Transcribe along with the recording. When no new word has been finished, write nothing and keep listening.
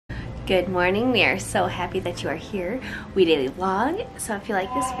Good morning. We are so happy that you are here. We daily vlog. So if you like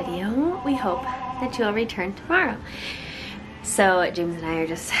this video, we hope that you'll return tomorrow. So James and I are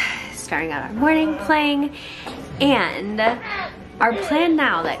just starting out our morning playing, and our plan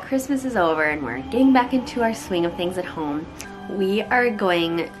now that Christmas is over and we're getting back into our swing of things at home, we are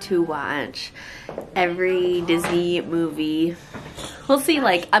going to watch every Disney movie. We'll see,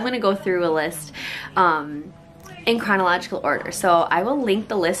 like, I'm gonna go through a list in chronological order. So I will link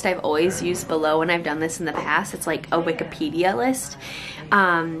the list I've always used below when I've done this in the past. It's like a Wikipedia list.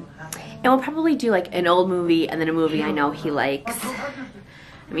 And we'll probably do like an old movie and then a movie I know he likes. I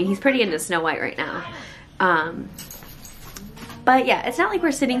mean, he's pretty into Snow White right now. But yeah, it's not like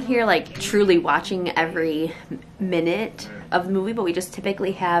we're sitting here like truly watching every minute of the movie, but we just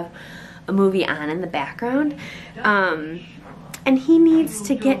typically have a movie on in the background. And he needs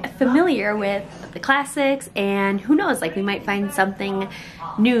to get familiar with the classics, and who knows, like we might find something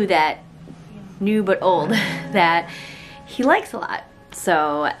new but old that he likes a lot.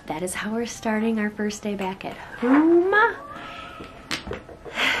 So that is how we're starting our first day back at home.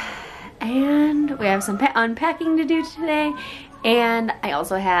 And we have some unpacking to do today, and I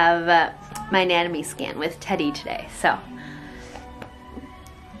also have my anatomy scan with Teddy today, so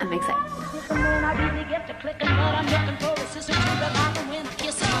I'm excited.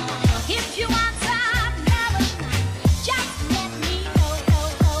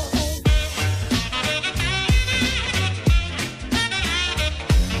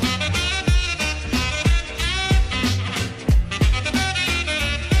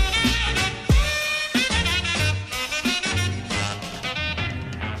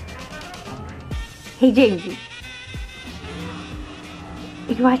 Hey Jamesy,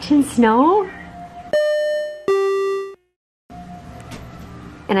 are you watching snow?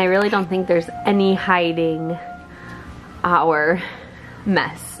 And I really don't think there's any hiding our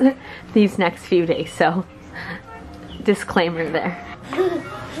mess these next few days, so disclaimer there.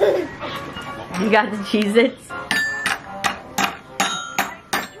 You got the Cheez-Its?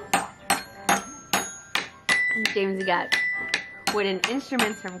 Jamesy got wooden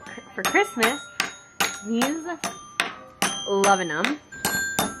instruments for Christmas. He's loving them.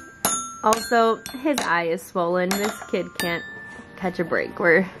 Also, his eye is swollen. This kid can't catch a break.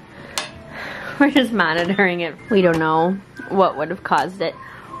 We're just monitoring it. We don't know what would have caused it.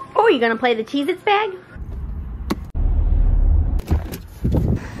 Oh, you gonna play the Cheez-Its bag?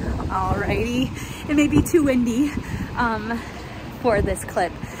 Alrighty, it may be too windy for this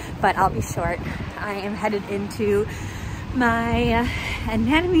clip, but I'll be short. I am headed into my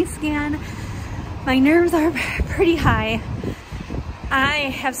anatomy scan. My nerves are pretty high. I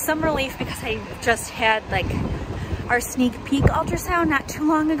have some relief because I just had like our sneak peek ultrasound not too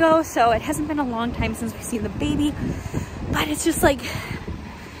long ago, so it hasn't been a long time since we've seen the baby, but it's just like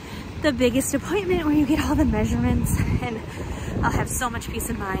the biggest appointment where you get all the measurements, and I'll have so much peace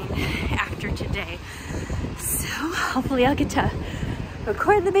of mind after today. So hopefully I'll get to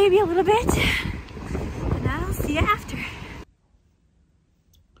record the baby a little bit, and I'll see you after.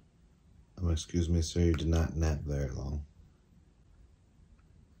 Excuse me, sir, you did not nap very long.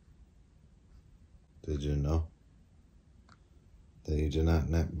 Did you know that you did not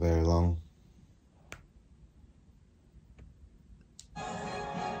nap very long?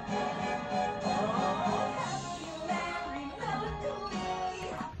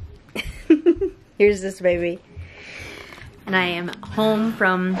 Here's this baby. And I am home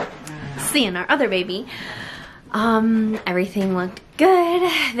from seeing our other baby. Everything looked good.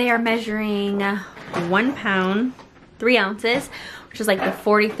 They are measuring 1 pound, 3 ounces, which is like the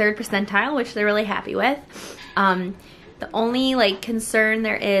 43rd percentile, which they're really happy with. The only like concern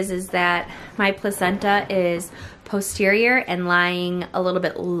there is that my placenta is posterior and lying a little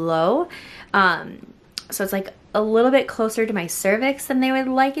bit low. So it's like a little bit closer to my cervix than they would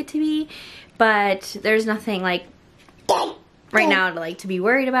like it to be, but there's nothing like right now to be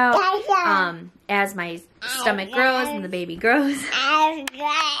worried about. As my stomach grows and the baby grows,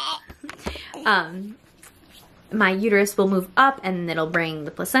 my uterus will move up and it'll bring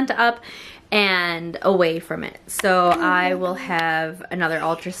the placenta up and away from it. So I will have another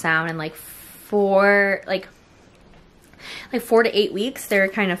ultrasound in like 4 to 8 weeks. They're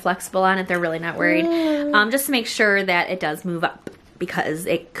kind of flexible on it. They're really not worried. Just to make sure that it does move up, because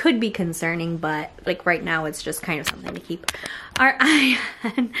it could be concerning, but like right now it's just kind of something to keep our eye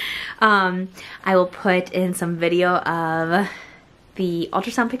on. I will put in some video of the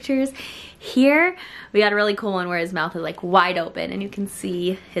ultrasound pictures. Here we got a really cool one where his mouth is like wide open and you can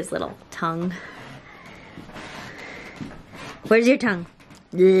see his little tongue. Where's your tongue?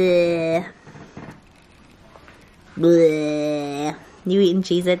 Bleh. Bleh. You eating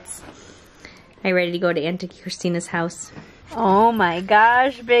Cheez-Its? Are you ready to go to Auntie Christina's house? Oh my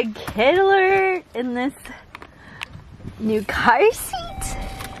gosh, big kid alert in this new car seat.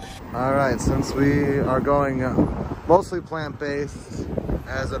 Alright, since we are going mostly plant-based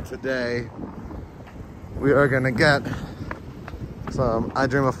as of today, we are gonna get some I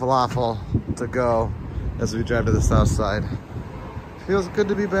Dream of Falafel to go as we drive to the south side. Feels good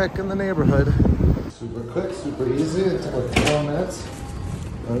to be back in the neighborhood. Super quick, super easy. It took like 4 minutes.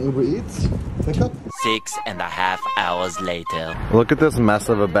 Uber Eats, pick up. 6.5 hours later. Look at this mess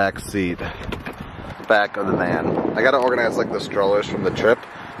of a back seat. Back of the van. I gotta organize like the strollers from the trip.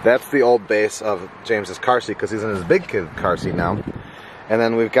 That's the old base of James's car seat because he's in his big kid car seat now. And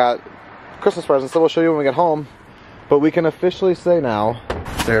then we've got Christmas presents that we'll show you when we get home. But we can officially say now,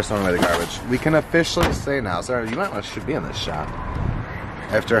 Sarah's throwing away the garbage. We can officially say now, Sarah, you might should be in this shot.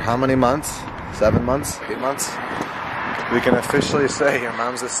 After how many months? 7 months? 8 months? We can officially say your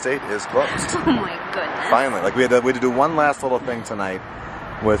mom's estate is closed. Oh my goodness. Finally, like we had to do one last little thing tonight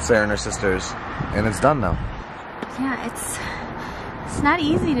with Sarah and her sisters, and it's done now. Yeah, it's not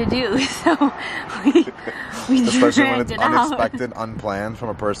easy to do, so we especially when it's dragged it unexpected, unplanned from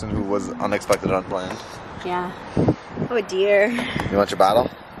a person who was unexpected, unplanned. Yeah. Oh dear. You want your bottle?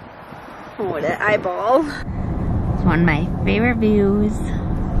 Oh, what an eyeball. It's one of my favorite views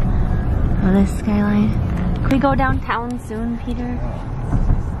of this skyline. Can we go downtown soon, Peter?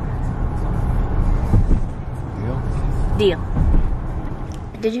 Deal?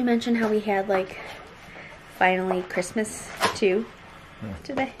 Deal. Did you mention how we had like finally Christmas too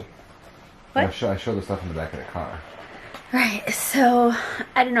today? What? Yeah, I showed the stuff in the back of the car. Right, so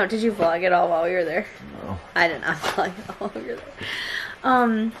I don't know, did you vlog it all while we were there? No. I did not vlog it all while we were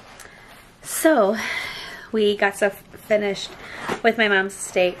there. So we got stuff finished with my mom's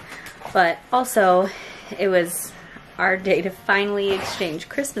estate, but also it was our day to finally exchange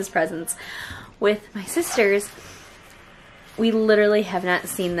Christmas presents with my sisters. We literally have not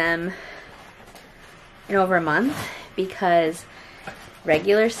seen them in over a month because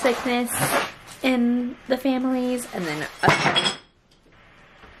regular sickness in the families, and then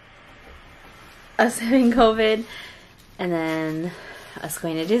us having COVID, and then us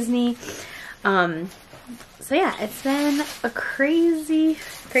going to Disney. So yeah, it's been a crazy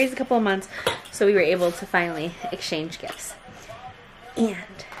couple of months. So we were able to finally exchange gifts. And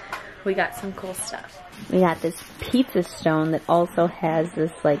we got some cool stuff. We got this pizza stone that also has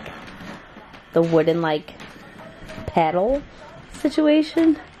this like the wooden like paddle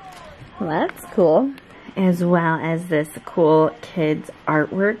situation. Well, that's cool. As well as this cool kids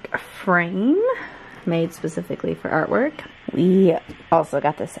artwork frame made specifically for artwork. We also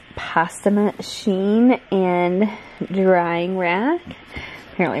got this pasta machine and drying rack.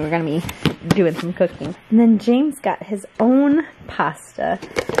 Apparently we're gonna be doing some cooking. And then James got his own pasta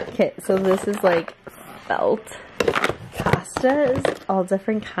kit. So this is like felt pastas, all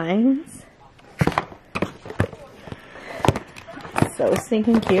different kinds. So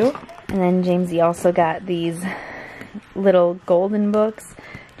stinking cute. And then Jamesy also got these little golden books,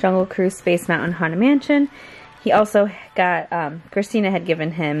 Jungle Cruise, Space Mountain, Haunted Mansion. He also got, Christina had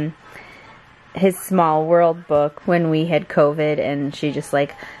given him his Small World book when we had COVID, and she just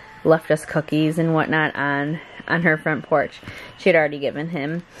like left us cookies and whatnot on her front porch. She had already given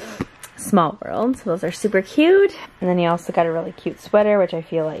him Small World, so those are super cute. And then he also got a really cute sweater, which I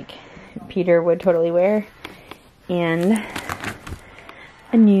feel like Peter would totally wear. And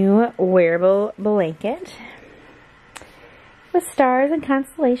a new wearable blanket with stars and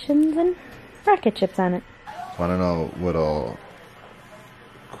constellations and rocket ships on it. Want to know what'll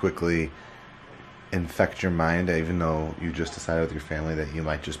quickly infect your mind, even though you just decided with your family that you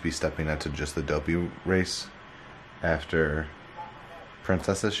might just be stepping into just the dopey race after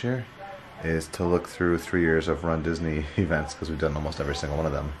Princess this year, is to look through 3 years of Run Disney events, because we've done almost every single one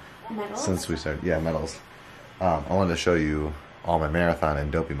of them. Medals? Since we started. Yeah, medals. I wanted to show you all my marathon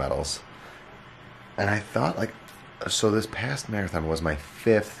and dopey medals. And I thought, like, so this past marathon was my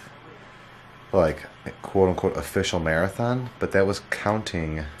 5th, like, quote-unquote official marathon, but that was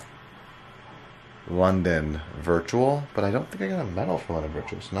counting London virtual, but I don't think I got a medal for London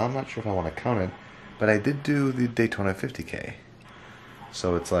virtual, so now I'm not sure if I want to count it, but I did do the Daytona 50K.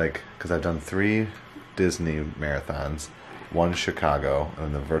 So it's like, because I've done 3 Disney marathons, 1 Chicago, and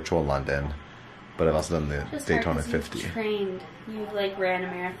then the virtual London, but I've also done the Just Daytona hard 'cause 50. You've trained. You've like ran a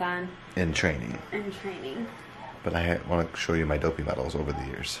marathon In training. in training. But I want to show you my dopey medals over the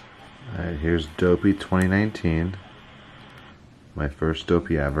years. Alright, here's Dopey 2019. My first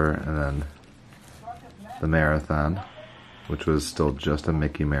dopey ever, and then the marathon, which was still just a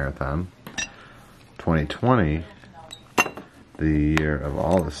Mickey marathon. 2020, the year of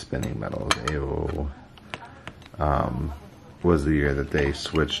all the spinning medals, was the year that they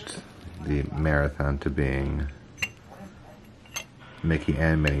switched the marathon to being Mickey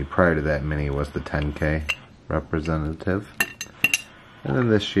and Minnie. Prior to that, Minnie was the 10K representative. And then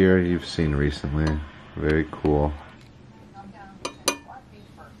this year, you've seen recently, very cool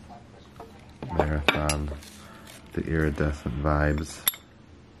marathon, the iridescent vibes.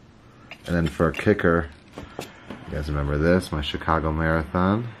 And then for a kicker, you guys remember this, my Chicago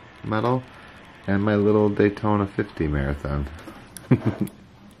Marathon medal, and my little Daytona 50 marathon.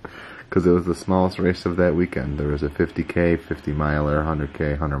 Because it was the smallest race of that weekend. There was a 50K, 50 miler,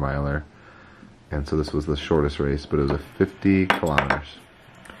 100K, 100 miler. And so this was the shortest race, but it was a 50 kilometers.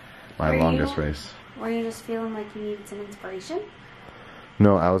 My longest race. Were you just feeling like you needed some inspiration?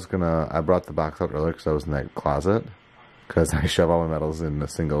 No, I brought the box out earlier because I was in that closet. Because I shove all my medals in a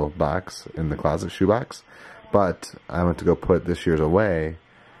single box in the closet, shoebox. But I went to go put this year's away.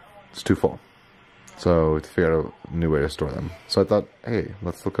 It's too full. So to figure out a new way to store them. So I thought, hey,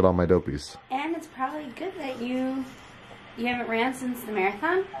 let's look at all my dopies. And it's probably good that you haven't ran since the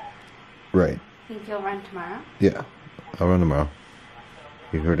marathon. Right. Think you'll run tomorrow? Yeah, I'll run tomorrow.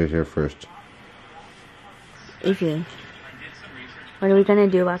 You heard it here first. Evie, what are we gonna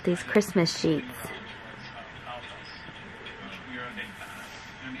do about these Christmas sheets?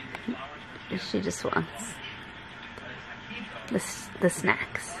 She just wants the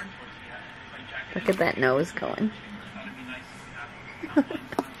snacks. Look at that nose going.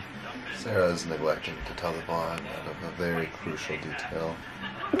 Sarah is neglecting to tell the blonde of a very crucial detail.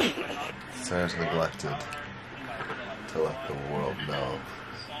 Sarah's neglected to let the world know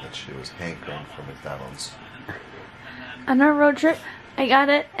that she was hankering for McDonald's. On our road trip, I got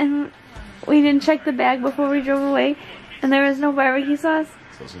it, and we didn't check the bag before we drove away, and there was no barbecue sauce.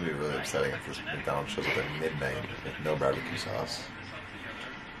 So it's going to be really upsetting if this McDonald's shows up at midnight with no barbecue sauce.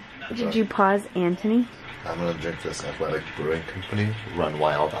 Did you pause, Anthony? I'm going to drink this Athletic Brewing Company Run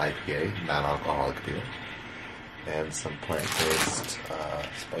Wild IPA, non-alcoholic beer. And some plant-based,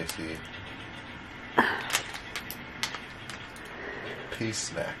 spicy pea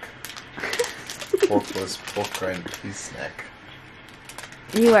snack. Porkless pork rind pea snack.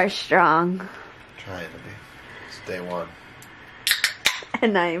 You are strong. Trying to be. It's day one.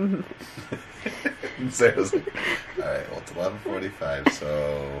 And I'm... Sarah's like, alright, well it's 11:45,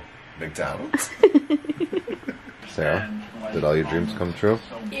 so McDonald's. Sarah, did all your dreams come true?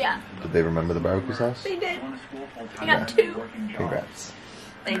 Yeah. Did they remember the barbecue sauce? They did. I got 2. Congrats.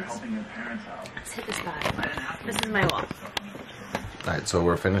 Thanks. Let's hit this bottom. This is my wall. Alright, so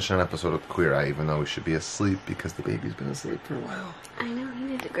we're finishing an episode of Queer Eye, even though we should be asleep because the baby's been asleep for a while. I know,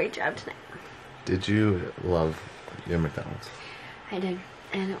 he did a great job tonight. Did you love your McDonald's? I did.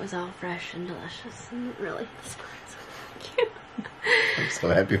 And it was all fresh and delicious. And really, this was so cute. I'm so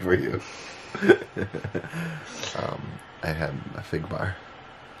happy for you. I had a fig bar.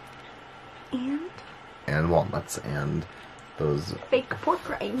 And walnuts and those... Fake pork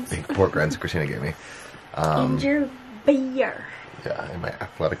rinds. Fake pork rinds Christina gave me. Ginger beer. Yeah, in my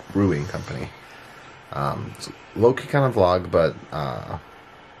Athletic Brewing Company. So low-key kind of vlog, but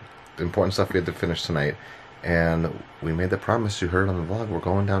the important stuff we had to finish tonight. And we made the promise, you heard on the vlog, we're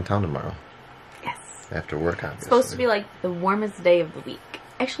going downtown tomorrow. Yes. After work, obviously. It's supposed to be like the warmest day of the week.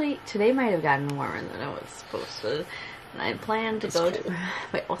 Actually, today might have gotten warmer than it was supposed to. And I plan to go to...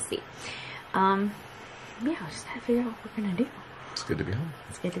 Wait, we'll see. Yeah, we just have to figure out what we're going to do. It's good to be home.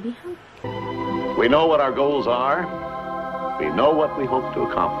 It's good to be home. We know what our goals are. We know what we hope to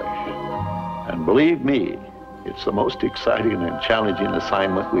accomplish. And believe me, it's the most exciting and challenging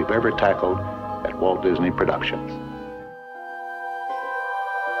assignment we've ever tackled at Walt Disney Productions.